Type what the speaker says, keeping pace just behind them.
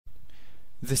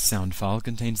This sound file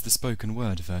contains the spoken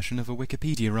word version of a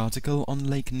Wikipedia article on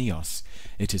Lake Nyos.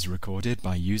 It is recorded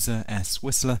by user S.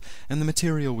 Whistler, and the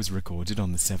material was recorded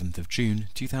on the 7th of June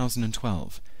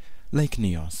 2012. Lake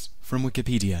Nyos, from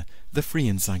Wikipedia, the free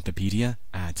encyclopedia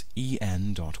at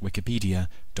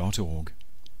en.wikipedia.org.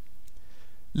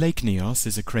 Lake Nyos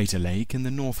is a crater lake in the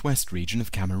northwest region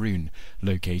of Cameroon,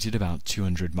 located about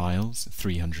 200 miles,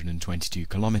 322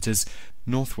 kilometers,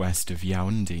 northwest of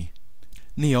Yaoundé.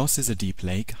 Nyos is a deep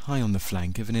lake high on the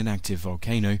flank of an inactive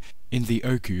volcano in the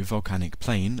Oku volcanic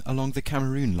plain along the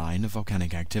Cameroon line of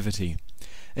volcanic activity.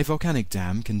 A volcanic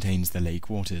dam contains the lake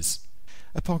waters.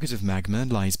 A pocket of magma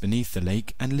lies beneath the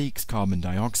lake and leaks carbon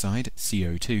dioxide,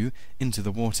 CO2, into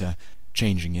the water,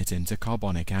 changing it into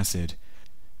carbonic acid.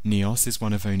 Nyos is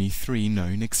one of only 3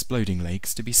 known exploding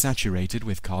lakes to be saturated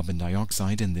with carbon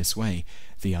dioxide in this way,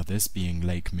 the others being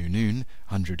Lake Munoun,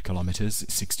 100 kilometers,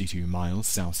 62 miles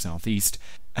south-southeast,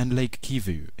 and Lake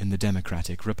Kivu in the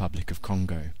Democratic Republic of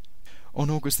Congo.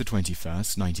 On August 21,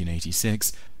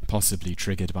 1986, possibly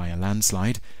triggered by a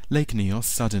landslide, Lake Nyos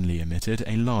suddenly emitted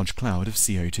a large cloud of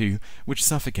CO2 which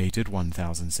suffocated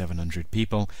 1,700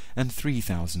 people and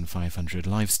 3,500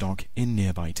 livestock in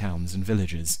nearby towns and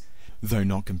villages. Though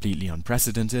not completely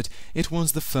unprecedented, it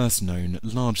was the first known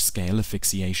large-scale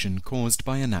asphyxiation caused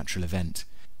by a natural event.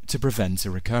 To prevent a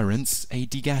recurrence, a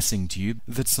degassing tube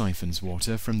that siphons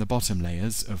water from the bottom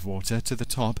layers of water to the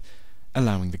top,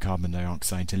 allowing the carbon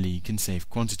dioxide to leak in safe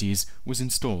quantities, was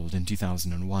installed in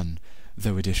 2001,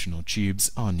 though additional tubes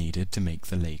are needed to make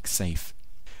the lake safe.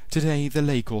 Today, the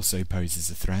lake also poses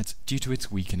a threat due to its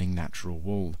weakening natural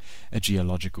wall. A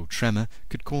geological tremor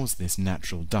could cause this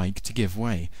natural dike to give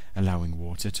way, allowing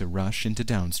water to rush into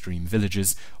downstream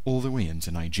villages all the way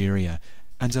into Nigeria,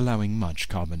 and allowing much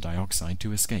carbon dioxide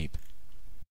to escape.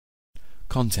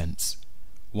 Contents: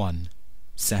 1.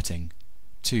 Setting.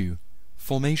 2.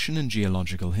 Formation and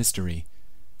geological history.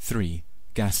 3.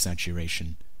 Gas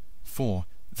saturation. 4.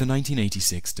 The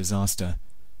 1986 disaster.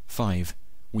 5.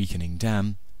 Weakening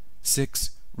dam. 6.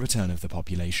 Return of the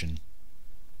population.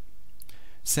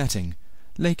 Setting.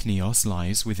 Lake Nyos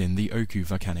lies within the Oku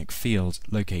volcanic field,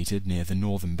 located near the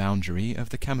northern boundary of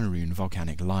the Cameroon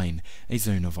volcanic line, a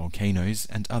zone of volcanoes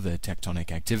and other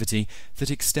tectonic activity that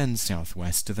extends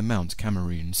southwest to the Mount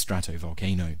Cameroon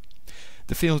stratovolcano.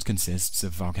 The field consists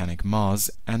of volcanic Mars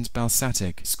and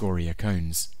basaltic scoria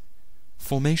cones.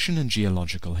 Formation and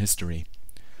geological history.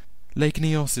 Lake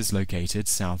Nyos is located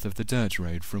south of the dirt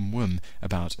road from Wum,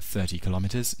 about 30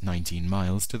 kilometers, 19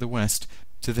 miles to the west,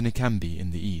 to the Nikambi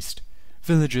in the east.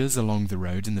 Villages along the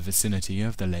road in the vicinity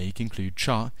of the lake include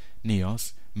Cha,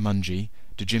 Nyos, Munji,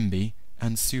 Djimbi,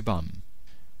 and Subam.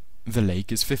 The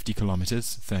lake is 50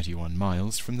 kilometers, 31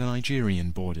 miles from the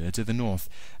Nigerian border to the north,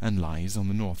 and lies on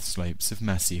the north slopes of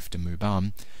Massif de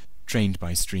Mubam, drained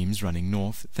by streams running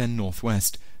north, then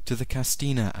northwest, to the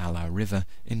Castina Ala River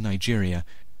in Nigeria,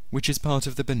 which is part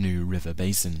of the Benue River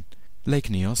Basin. Lake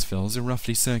Nyos fills a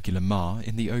roughly circular maar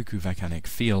in the Oku volcanic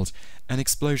field, an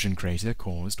explosion crater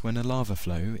caused when a lava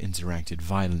flow interacted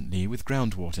violently with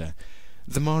groundwater.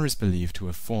 The maar is believed to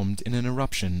have formed in an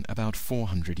eruption about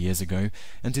 400 years ago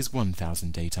and is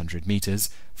 1,800 meters,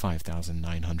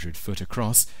 5,900 foot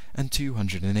across, and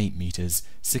 208 meters,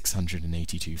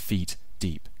 682 feet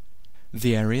deep.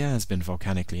 The area has been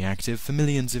volcanically active for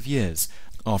millions of years,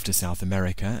 after South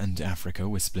America and Africa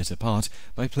were split apart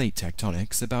by plate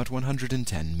tectonics about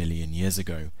 110 million years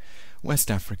ago. West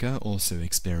Africa also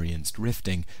experienced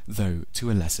rifting, though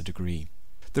to a lesser degree.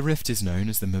 The rift is known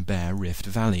as the Mabere Rift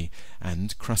Valley,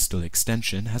 and crustal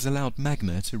extension has allowed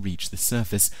magma to reach the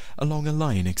surface along a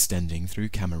line extending through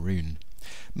Cameroon.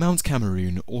 Mount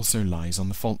Cameroon also lies on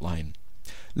the fault line.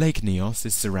 Lake Nyos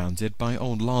is surrounded by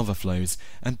old lava flows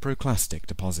and proclastic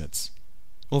deposits.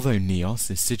 Although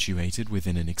Nyos is situated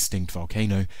within an extinct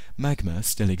volcano, magma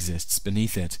still exists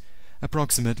beneath it.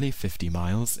 Approximately 50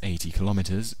 miles, 80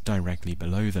 kilometers, directly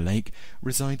below the lake,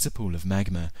 resides a pool of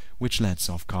magma, which lets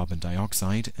off carbon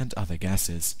dioxide and other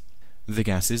gases. The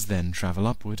gases then travel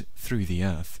upward through the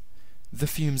earth. The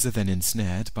fumes are then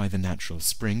ensnared by the natural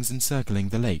springs encircling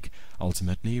the lake,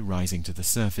 ultimately rising to the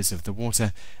surface of the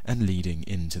water and leading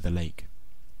into the lake.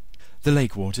 The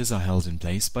lake waters are held in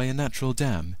place by a natural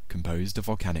dam composed of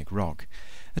volcanic rock.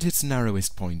 At its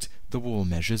narrowest point, the wall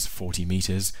measures 40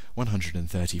 meters,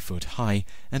 130 foot high,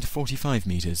 and 45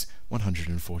 meters,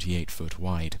 148 foot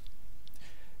wide.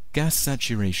 Gas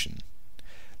saturation.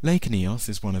 Lake Nyos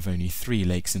is one of only 3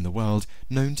 lakes in the world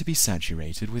known to be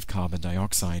saturated with carbon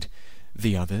dioxide.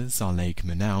 The others are Lake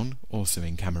Munoun, also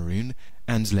in Cameroon,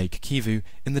 and Lake Kivu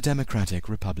in the Democratic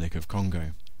Republic of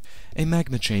Congo. A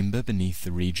magma chamber beneath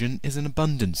the region is an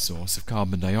abundant source of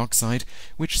carbon dioxide,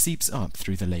 which seeps up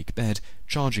through the lake bed,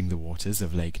 charging the waters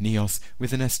of Lake Nyos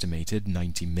with an estimated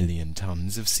 90 million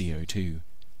tons of CO2.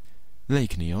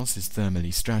 Lake Nyos is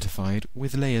thermally stratified,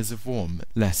 with layers of warm,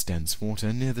 less dense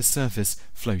water near the surface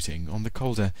floating on the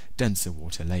colder, denser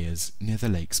water layers near the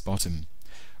lake's bottom.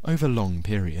 Over long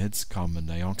periods, carbon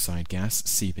dioxide gas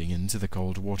seeping into the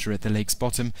cold water at the lake's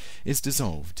bottom is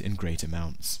dissolved in great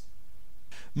amounts.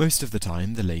 Most of the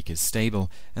time the lake is stable,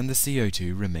 and the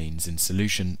CO2 remains in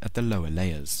solution at the lower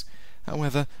layers.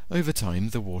 However, over time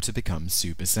the water becomes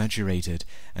supersaturated,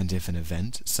 and if an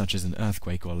event, such as an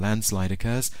earthquake or landslide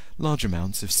occurs, large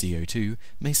amounts of CO2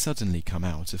 may suddenly come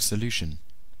out of solution.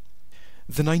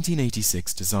 The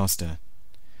 1986 disaster.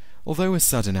 Although a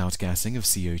sudden outgassing of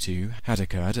CO2 had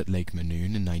occurred at Lake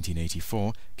Manoon in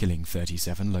 1984, killing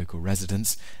 37 local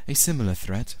residents, a similar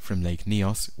threat from Lake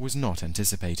Nyos was not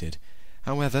anticipated.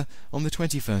 However, on the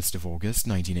 21st of August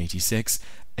 1986,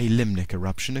 a limnic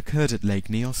eruption occurred at Lake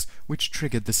Nyos, which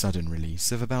triggered the sudden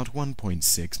release of about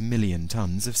 1.6 million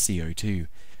tons of CO2.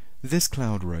 This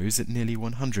cloud rose at nearly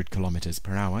 100 kilometers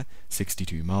per hour,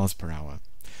 62 miles per hour.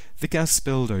 The gas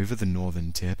spilled over the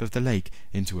northern tip of the lake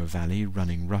into a valley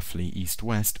running roughly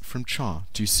east-west from Cha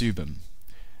to Subum,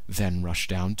 then rushed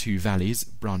down two valleys,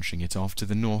 branching it off to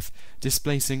the north,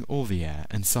 displacing all the air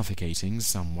and suffocating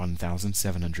some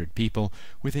 1,700 people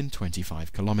within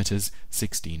 25 kilometers,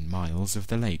 16 miles of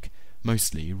the lake,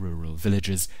 mostly rural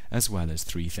villages, as well as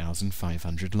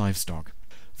 3,500 livestock.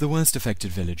 The worst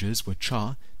affected villages were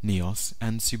Cha, Nyos,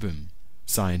 and Subum.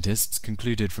 Scientists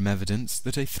concluded from evidence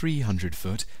that a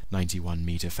 300-foot,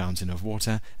 91-meter fountain of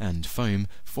water and foam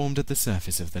formed at the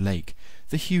surface of the lake.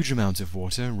 The huge amount of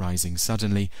water rising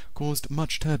suddenly caused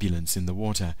much turbulence in the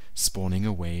water, spawning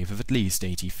a wave of at least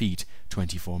 80 feet,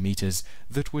 24 meters,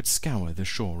 that would scour the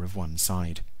shore of one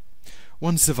side.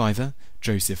 One survivor,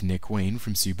 Joseph Nick Wayne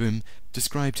from Subum,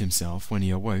 described himself when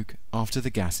he awoke after the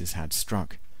gases had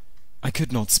struck. "I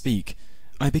could not speak.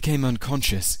 I became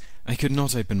unconscious. I could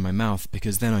not open my mouth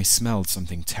because then I smelled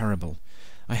something terrible.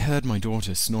 I heard my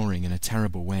daughter snoring in a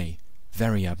terrible way,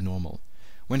 very abnormal.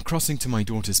 When crossing to my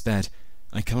daughter's bed,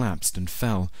 I collapsed and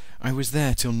fell. I was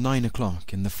there till 9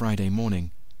 o'clock in the Friday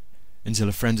morning, until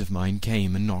a friend of mine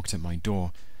came and knocked at my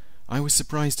door. I was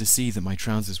surprised to see that my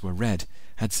trousers were red,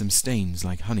 had some stains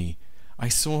like honey. I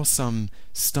saw some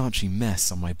starchy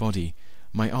mess on my body.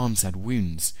 My arms had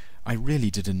wounds. I really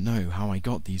didn't know how I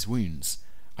got these wounds.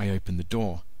 I opened the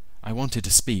door. I wanted to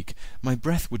speak. My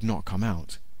breath would not come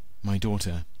out. My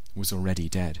daughter was already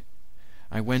dead.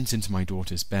 I went into my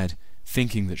daughter's bed,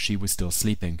 thinking that she was still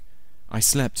sleeping. I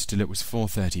slept till it was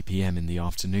 4:30 p.m. in the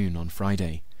afternoon on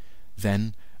Friday.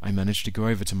 Then I managed to go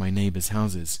over to my neighbors'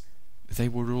 houses. They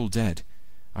were all dead.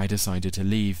 I decided to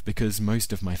leave because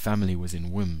most of my family was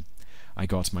in Wum. I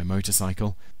got my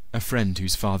motorcycle. A friend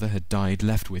whose father had died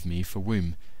left with me for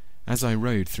Wum. As I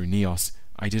rode through Nyos,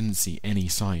 I didn't see any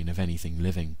sign of anything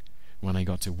living. When I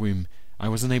got to Wum, I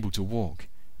was unable to walk,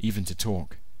 even to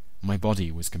talk. My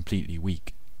body was completely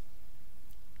weak."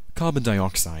 Carbon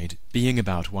dioxide, being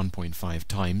about 1.5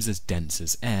 times as dense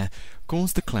as air,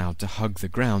 caused the cloud to hug the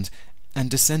ground and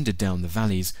descended down the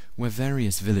valleys where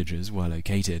various villages were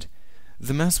located.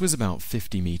 The mass was about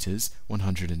 50 meters,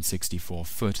 164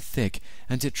 foot thick,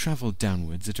 and it traveled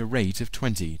downwards at a rate of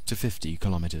 20 to 50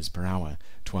 kilometers per hour,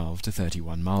 12 to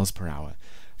 31 miles per hour.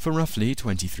 For roughly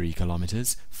 23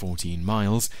 kilometers, 14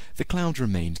 miles, the cloud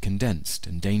remained condensed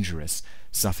and dangerous,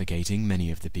 suffocating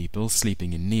many of the people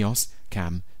sleeping in Nyos,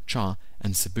 Cam, Cha,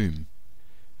 and Subum.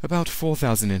 About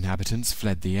 4,000 inhabitants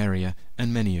fled the area,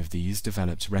 and many of these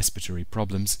developed respiratory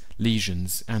problems,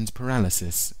 lesions, and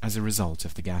paralysis as a result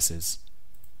of the gases.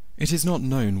 It is not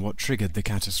known what triggered the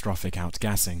catastrophic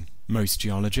outgassing. Most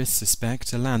geologists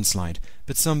suspect a landslide,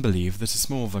 but some believe that a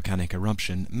small volcanic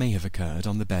eruption may have occurred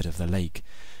on the bed of the lake.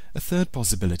 A third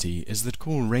possibility is that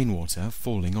cool rainwater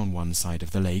falling on one side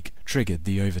of the lake triggered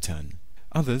the overturn.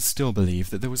 Others still believe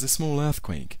that there was a small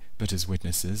earthquake, but as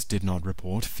witnesses did not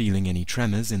report feeling any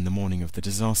tremors in the morning of the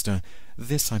disaster,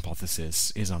 this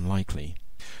hypothesis is unlikely.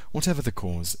 Whatever the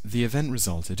cause, the event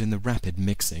resulted in the rapid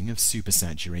mixing of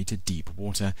supersaturated deep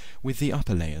water with the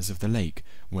upper layers of the lake,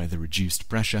 where the reduced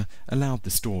pressure allowed the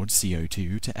stored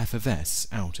CO2 to effervesce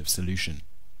out of solution.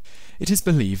 It is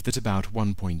believed that about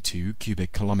 1.2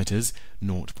 cubic kilometers,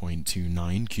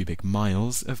 0.29 cubic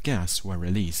miles of gas were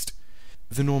released.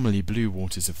 The normally blue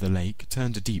waters of the lake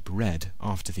turned a deep red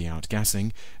after the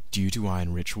outgassing, due to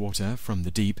iron-rich water from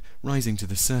the deep rising to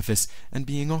the surface and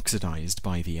being oxidized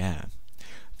by the air.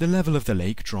 The level of the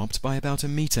lake dropped by about a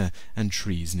meter, and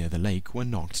trees near the lake were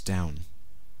knocked down.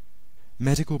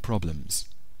 Medical problems.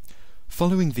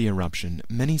 Following the eruption,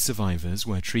 many survivors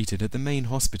were treated at the main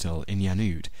hospital in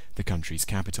Yanud, the country's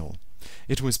capital.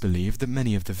 It was believed that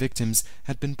many of the victims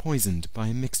had been poisoned by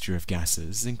a mixture of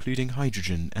gases, including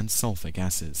hydrogen and sulfur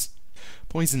gases.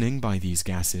 Poisoning by these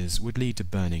gases would lead to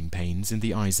burning pains in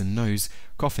the eyes and nose,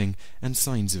 coughing, and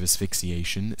signs of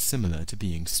asphyxiation similar to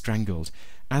being strangled,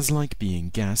 as like being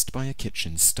gassed by a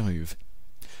kitchen stove.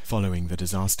 Following the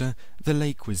disaster, the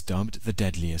lake was dubbed the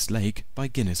deadliest lake by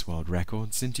Guinness World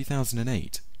Records in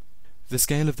 2008. The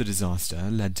scale of the disaster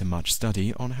led to much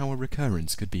study on how a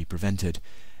recurrence could be prevented.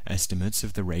 Estimates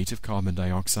of the rate of carbon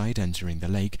dioxide entering the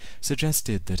lake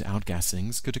suggested that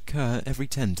outgassings could occur every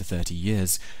 10 to 30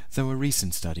 years, though a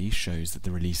recent study shows that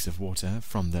the release of water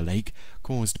from the lake,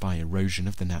 caused by erosion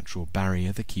of the natural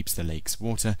barrier that keeps the lake's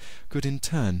water, could in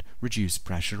turn reduce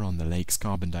pressure on the lake's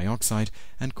carbon dioxide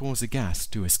and cause a gas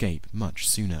to escape much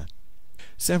sooner.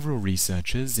 Several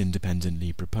researchers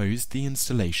independently proposed the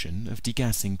installation of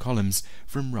degassing columns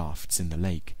from rafts in the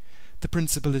lake. The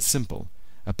principle is simple.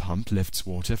 A pump lifts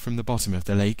water from the bottom of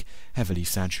the lake, heavily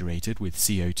saturated with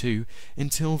CO2,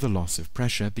 until the loss of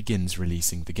pressure begins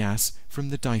releasing the gas from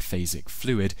the diphasic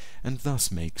fluid and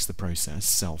thus makes the process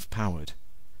self-powered.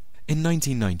 In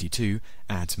 1992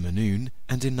 at Manoon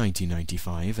and in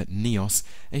 1995 at Nyos,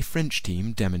 a French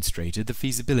team demonstrated the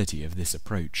feasibility of this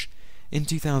approach. In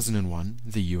 2001,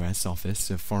 the U.S. Office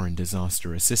of Foreign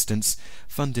Disaster Assistance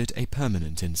funded a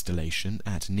permanent installation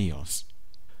at Nyos.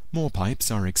 More pipes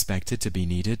are expected to be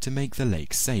needed to make the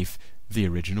lake safe. The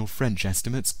original French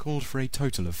estimates called for a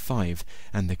total of 5,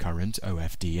 and the current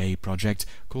OFDA project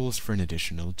calls for an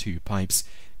additional 2 pipes,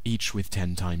 each with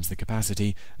 10 times the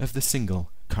capacity of the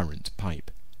single current pipe.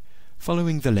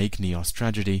 Following the Lake Nyos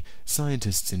tragedy,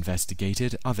 scientists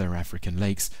investigated other African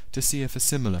lakes to see if a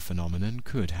similar phenomenon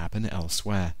could happen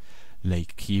elsewhere.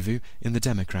 Lake Kivu in the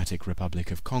Democratic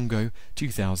Republic of Congo,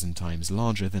 2,000 times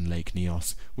larger than Lake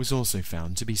Nyos, was also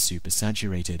found to be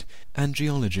supersaturated, and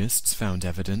geologists found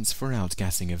evidence for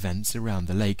outgassing events around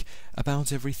the lake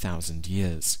about every 1,000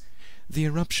 years. The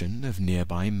eruption of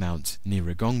nearby Mount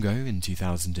Nyiragongo in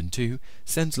 2002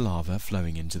 sent lava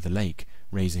flowing into the lake,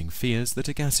 raising fears that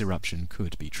a gas eruption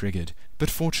could be triggered. But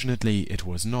fortunately it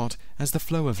was not, as the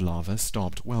flow of lava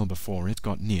stopped well before it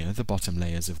got near the bottom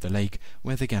layers of the lake,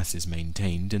 where the gas is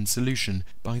maintained in solution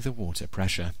by the water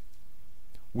pressure.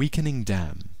 Weakening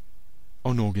dam.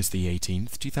 On August 18,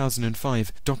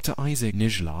 2005, Dr. Isaac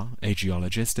Nijla, a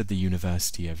geologist at the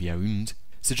University of Yaoundé,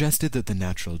 suggested that the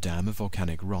natural dam of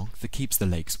volcanic rock that keeps the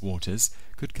lake's waters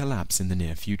could collapse in the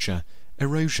near future.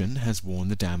 Erosion has worn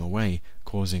the dam away,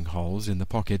 causing holes in the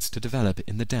pockets to develop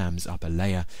in the dam's upper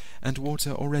layer, and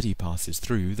water already passes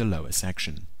through the lower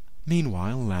section.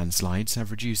 Meanwhile, landslides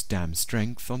have reduced dam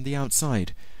strength on the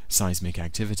outside. Seismic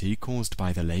activity caused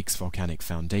by the lake's volcanic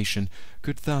foundation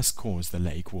could thus cause the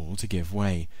lake wall to give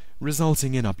way,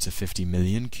 resulting in up to 50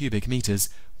 million cubic meters,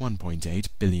 1.8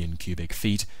 billion cubic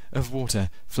feet, of water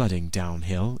flooding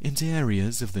downhill into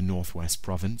areas of the northwest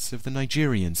province of the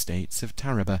Nigerian states of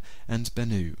Taraba and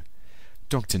Benue.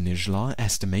 Dr. Nijla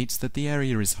estimates that the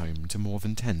area is home to more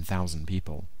than 10,000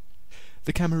 people.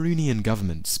 The Cameroonian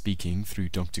government, speaking through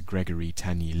Dr. Gregory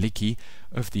Tanyeliki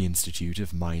of the Institute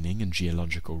of Mining and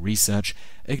Geological Research,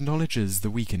 acknowledges the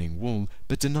weakening wall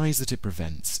but denies that it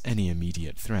prevents any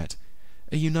immediate threat.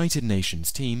 A United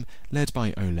Nations team, led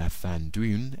by Olaf van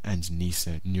Duyn and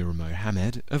Nisa Nur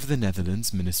Mohammed of the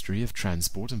Netherlands Ministry of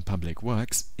Transport and Public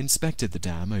Works, inspected the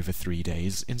dam over 3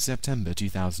 days in September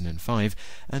 2005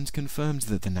 and confirmed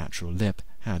that the natural lip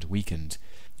had weakened.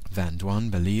 Van Duyn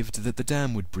believed that the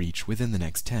dam would breach within the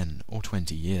next 10 or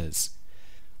 20 years.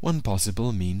 One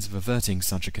possible means of averting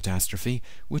such a catastrophe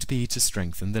would be to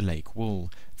strengthen the lake wall,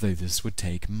 though this would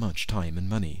take much time and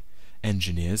money.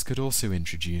 Engineers could also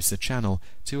introduce a channel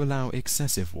to allow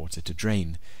excessive water to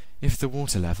drain. If the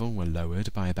water level were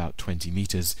lowered by about 20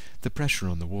 meters, the pressure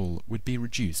on the wall would be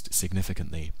reduced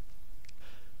significantly.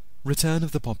 Return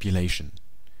of the population.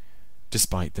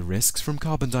 Despite the risks from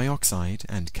carbon dioxide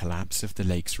and collapse of the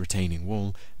lake's retaining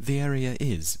wall, the area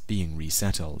is being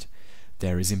resettled.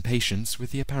 There is impatience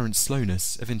with the apparent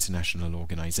slowness of international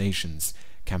organizations,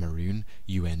 Cameroon,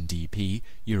 UNDP,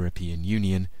 European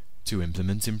Union, to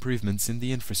implement improvements in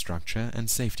the infrastructure and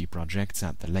safety projects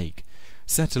at the lake.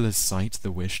 Settlers cite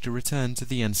the wish to return to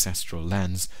the ancestral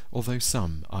lands, although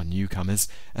some are newcomers,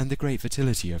 and the great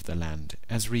fertility of the land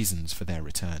as reasons for their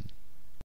return.